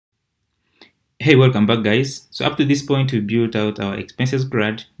Hey, welcome back guys. So up to this point, we built out our expenses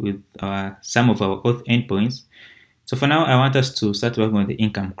CRUD with some of our auth endpoints. So for now, I want us to start working on the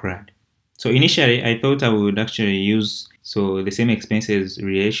income CRUD. So initially, I thought I would actually use the same expenses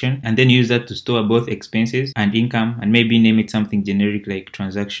relation and then use that to store both expenses and income and maybe name it something generic like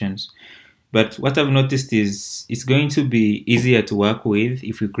transactions. But what I've noticed is it's going to be easier to work with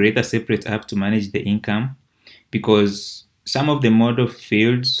if we create a separate app to manage the income, because some of the model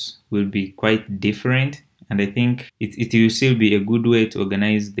fields will be quite different, and I think it will still be a good way to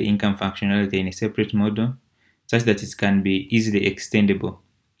organize the income functionality in a separate model such that it can be easily extendable.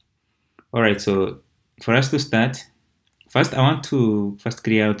 Alright, so for us to start, first I want to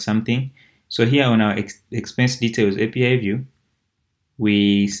clear out something. So here on our expense details API view,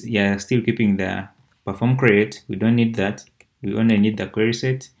 we are still keeping the perform create. We don't need that. We only need the query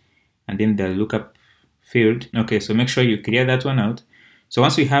set and then the lookup field. Okay, so make sure you clear that one out. So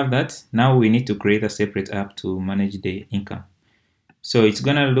once we have that, now we need to create a separate app to manage the income. So it's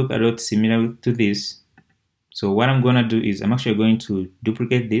gonna look a lot similar to this. So what I'm gonna do is I'm actually going to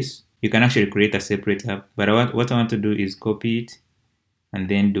duplicate this. You can actually create a separate app, but what I want to do is copy it and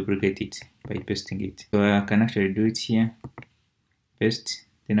then duplicate it by pasting it. So I can actually do it here, paste,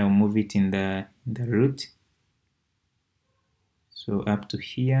 then I'll move it in the root. So up to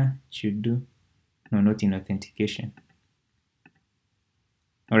here it should do. No, not in authentication.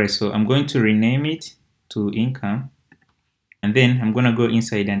 Alright, so I'm going to rename it to income, and then I'm going to go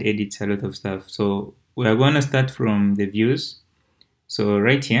inside and edit a lot of stuff. So we are going to start from the views. So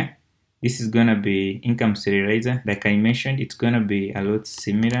right here, this is going to be income serializer. Like I mentioned, it's going to be a lot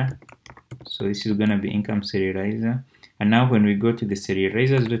similar. So this is going to be income serializer. And now when we go to the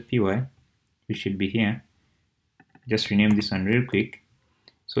serializers.py, we should be here. Just rename this one real quick.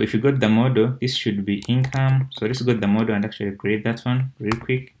 So if you got the model, this should be income. So let's go to the model and actually create that one real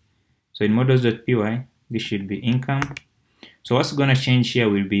quick. So in models.py, this should be income. So what's going to change here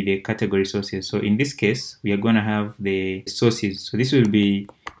will be the category sources. So in this case, we are going to have the sources. So this will be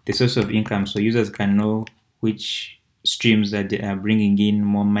the source of income. So users can know which streams that they are bringing in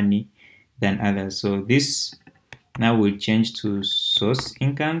more money than others. So this now will change to source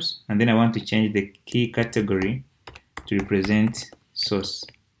incomes. And then I want to change the key category to represent source.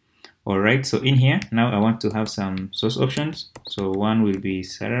 Alright, so in here, now I want to have some source options. So one will be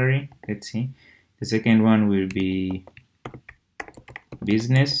salary, let's see. The second one will be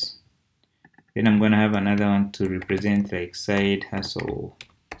business. Then I'm going to have another one to represent like side hustles.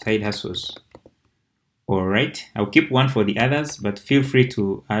 Alright, I'll keep one for the others, but feel free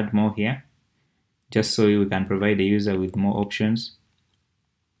to add more here, just so we can provide the user with more options.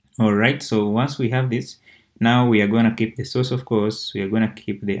 Alright, so once we have this, now we are going to keep the source, of course. We are going to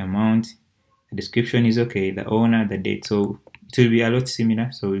keep the amount. The description is okay. The owner, the date. So it will be a lot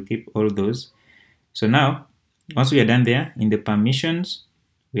similar. So we'll keep all those. So now, once we are done there, in the permissions,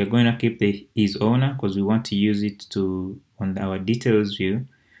 we are going to keep the is owner because we want to use it on our details view.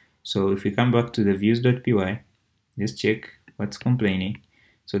 So if we come back to the views.py, let's check what's complaining.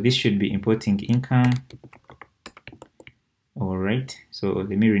 So this should be importing income. All right. So let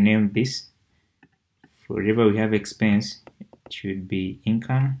me rename this. Wherever we have expense, it should be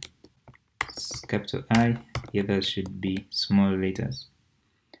income, capital I, the others should be small letters.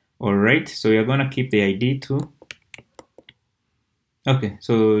 Alright, so we are going to keep the ID too. Okay,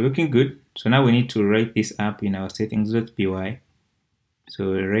 so looking good. So now we need to write this up in our settings.py.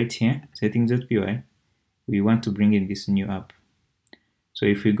 So right here, settings.py, we want to bring in this new app. So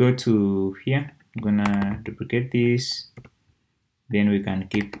if we go to here, I'm going to duplicate this, then we can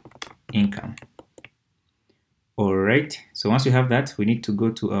keep income. Alright, so once we have that, we need to go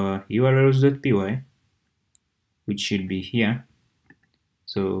to our urls.py, which should be here.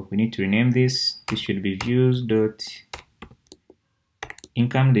 So we need to rename this. This should be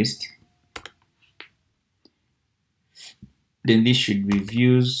views.income list. Then this should be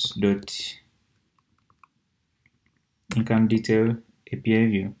views.income detail API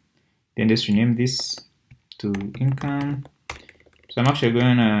view. Then let's rename this to income. So I'm actually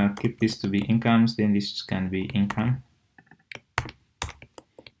going to keep this to be incomes, then this can be income.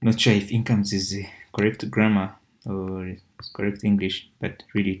 Not sure if incomes is correct grammar or correct English, but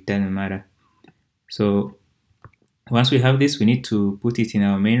really it doesn't matter. So once we have this, we need to put it in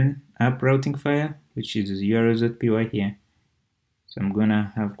our main app routing file, which is urls.py here. So I'm going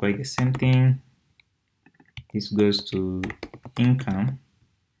to have quite the same thing. This goes to income.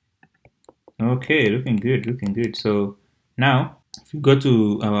 Okay, looking good, looking good. So now, if we go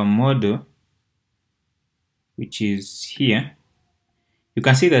to our model, which is here, you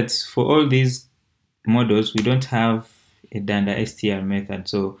can see that for all these models, we don't have a danda str method.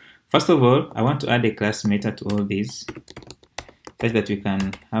 So First of all, I want to add a class method to all these such that we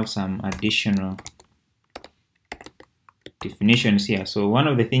can have some additional definitions here. So one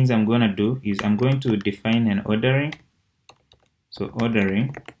of the things I'm going to do is I'm going to define an ordering. So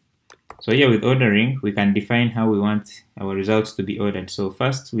ordering. So here with ordering, we can define how we want our results to be ordered. So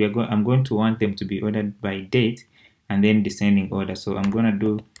first, I'm going to want them to be ordered by date and then descending order. So I'm going to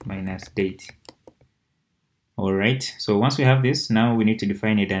do minus date. All right. So once we have this, now we need to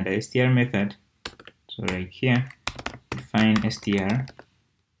define a Django str method. So right here, define str.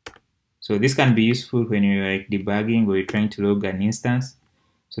 So this can be useful when you're like debugging or you're trying to log an instance.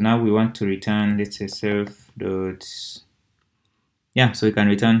 So now we want to return, let's say self dot. Yeah, so we can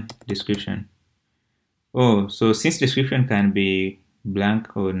return description. Oh, so since description can be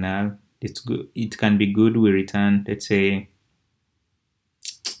blank or null, it's good. It can be good. We return, let's say,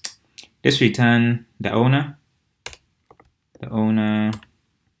 let's return the owner. The owner.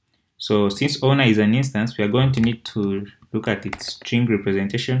 So since owner is an instance, we are going to need to look at its string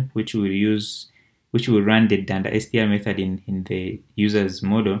representation, which we will use, which will run the Django str method in the user's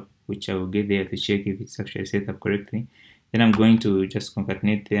model, which I will get there to check if it's actually set up correctly. Then I'm going to just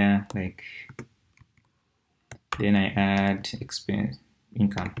concatenate there, like, then I add expense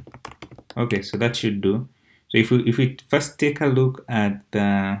income. Okay, so that should do. So if we first take a look at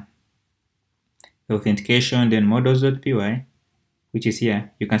the authentication, then models.py, which is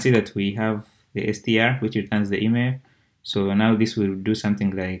here, you can see that we have the str, which returns the email. So now this will do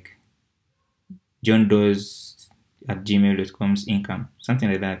something like johndoes@gmail.com's income, something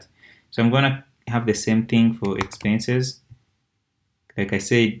like that. So I'm gonna have the same thing for expenses. Like I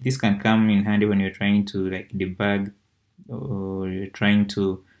said, this can come in handy when you're trying to like debug, or you're trying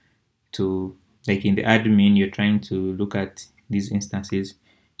to like in the admin, you're trying to look at these instances.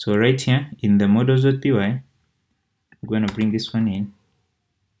 So right here in the models.py, I'm going to bring this one in.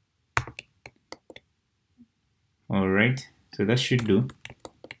 All right, so that should do.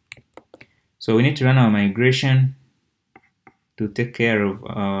 So we need to run our migration to take care of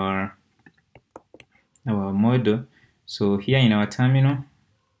our model. So here in our terminal,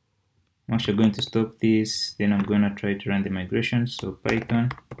 I'm actually going to stop this. Then I'm going to try to run the migration. So Python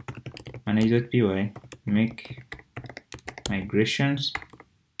manage.py make migrations.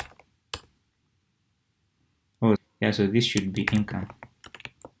 Oh yeah, so this should be income.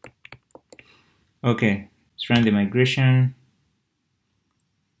 Okay, let's run the migration.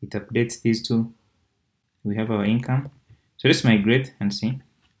 It updates these two. We have our income. So let's migrate and see.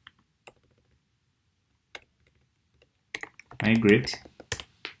 Migrate.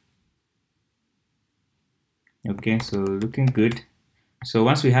 Okay, so looking good. So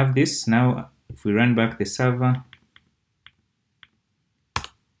once we have this, now if we run back the server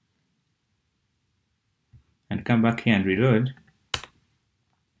and come back here and reload,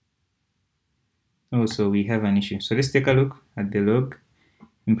 oh, so we have an issue. So let's take a look at the log.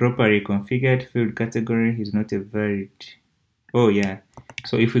 Improperly configured field category is not a valid. Oh yeah.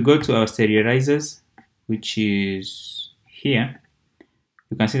 So if we go to our serializers, which is here,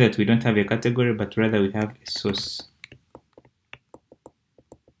 you can see that we don't have a category, but rather we have a source.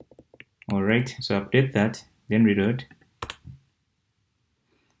 All right, so update that, then reload.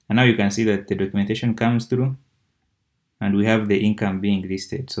 And now you can see that the documentation comes through and we have the income being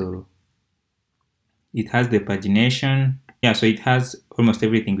listed. So it has the pagination. Yeah, so it has almost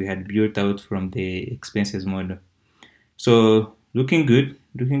everything we had built out from the expenses model. So looking good,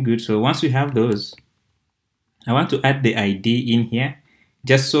 looking good. So once we have those, I want to add the ID in here,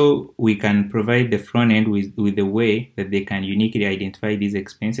 just so we can provide the front end with the way that they can uniquely identify these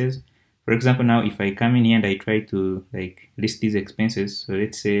expenses. For example, now if I come in here and I try to like list these expenses, so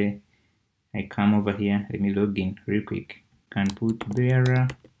let's say I come over here, let me log in real quick, can put bearer,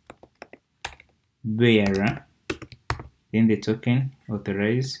 then the token,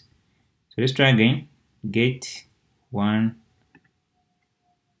 authorize. So let's try again, get one.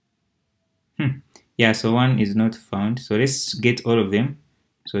 Yeah, so one is not found. So let's get all of them.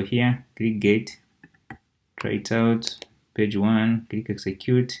 So here, click get, try it out, page one, click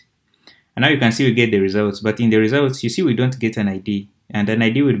execute. And now you can see we get the results, but in the results, you see we don't get an ID. And an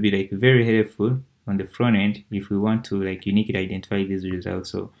ID would be like very helpful on the front end if we want to like uniquely identify these results.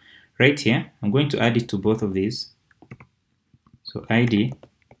 So right here, I'm going to add it to both of these. So ID.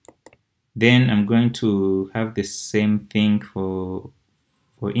 Then I'm going to have the same thing for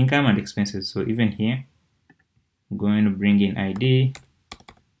income and expenses. So even here, I'm going to bring in ID.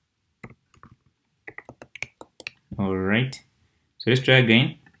 All right. So let's try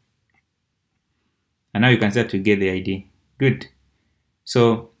again. And now you can start to get the ID. Good.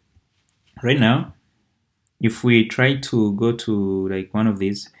 So right now, if we try to go to like one of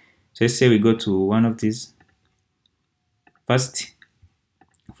these, So let's say we go to one of these. First,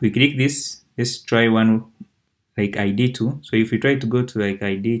 if we click this, let's try one like ID2. So if we try to go to like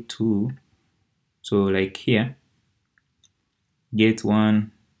ID2, so like here, get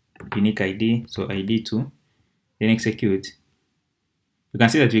one unique ID, so ID2, then execute. You can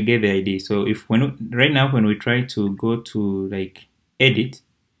see that we get the ID. So if right now when we try to go to like edit,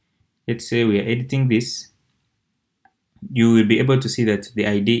 let's say we are editing this, you will be able to see that the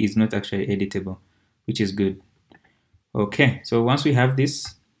ID is not actually editable, which is good. Okay, so once we have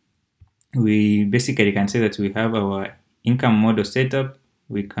this, we basically can say that we have our income model set up.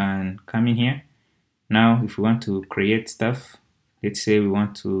 We can come in here. Now, if we want to create stuff, let's say we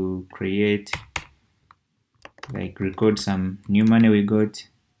want to create, like record some new money we got,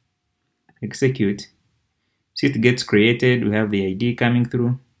 execute. See, it gets created. We have the ID coming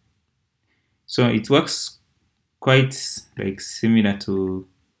through. So it works quite like similar to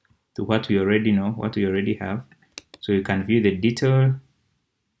what we already know, what we already have. So you can view the detail.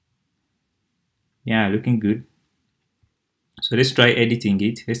 Yeah, looking good. So let's try editing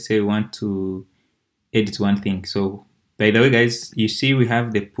it. Let's say we want to edit one thing. So by the way, guys, you see we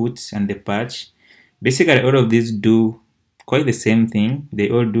have the put and the patch. Basically, all of these do quite the same thing. They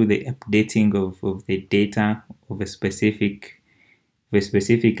all do the updating of the data of a specific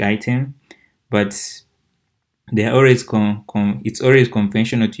item, but they are always it's always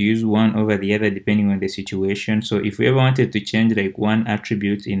conventional to use one over the other depending on the situation. So if we ever wanted to change like one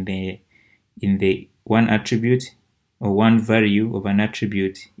attribute in the one attribute or one value of an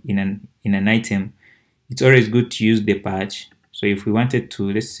attribute in an item, it's always good to use the patch. So if we wanted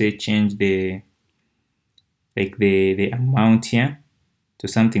to, let's say, change the amount here to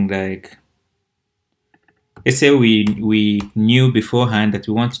something like, let's say we knew beforehand that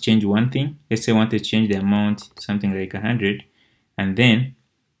we want to change one thing. Let's say we want to change the amount to something like 100, and then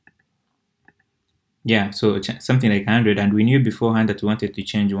yeah, so something like 100, and we knew beforehand that we wanted to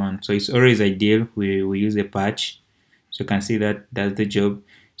change one. So it's always ideal we use a patch. So you can see that that's the job.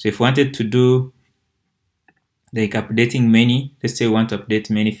 So if we wanted to do like updating many, let's say we want to update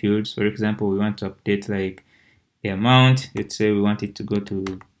many fields. For example, we want to update like the amount. Let's say we want it to go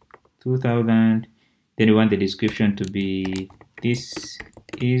to 2000. Then we want the description to be this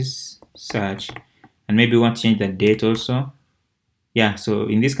is such, and maybe we want to change the date also. Yeah, so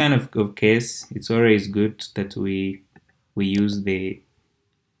in this kind of case, it's always good that we use the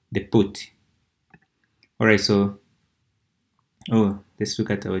put. All right, so let's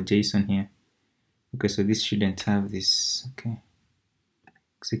look at our JSON here. Okay, so this shouldn't have this. Okay,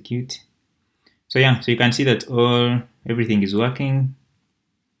 execute. So yeah, so you can see that everything is working.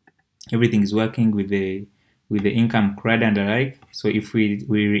 Everything is working with the income CRUD and the like. So if we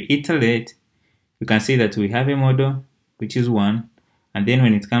reiterate, you can see that we have a model, which is one. And then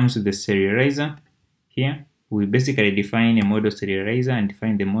when it comes to the serializer here, we basically define a model serializer and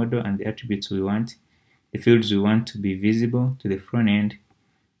define the model and the attributes we want, the fields we want to be visible to the front end,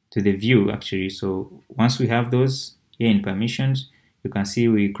 to the view actually. So once we have those here in permissions, you can see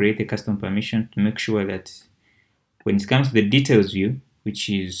we create a custom permission to make sure that when it comes to the details view, which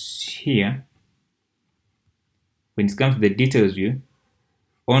is here, when it comes to the details view,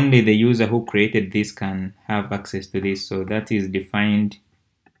 only the user who created this can have access to this. So that is defined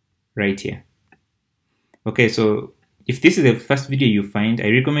right here. Okay, so if this is the first video you find, I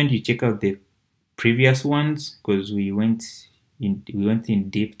recommend you check out the previous ones, because we went in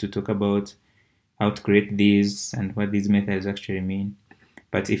deep to talk about how to create these and what these methods actually mean.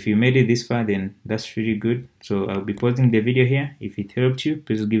 But if you made it this far, then that's really good. So I'll be pausing the video here. If it helped you,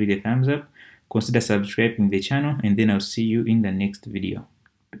 please give it a thumbs up. Consider subscribing to the channel, and then I'll see you in the next video.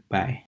 Bye.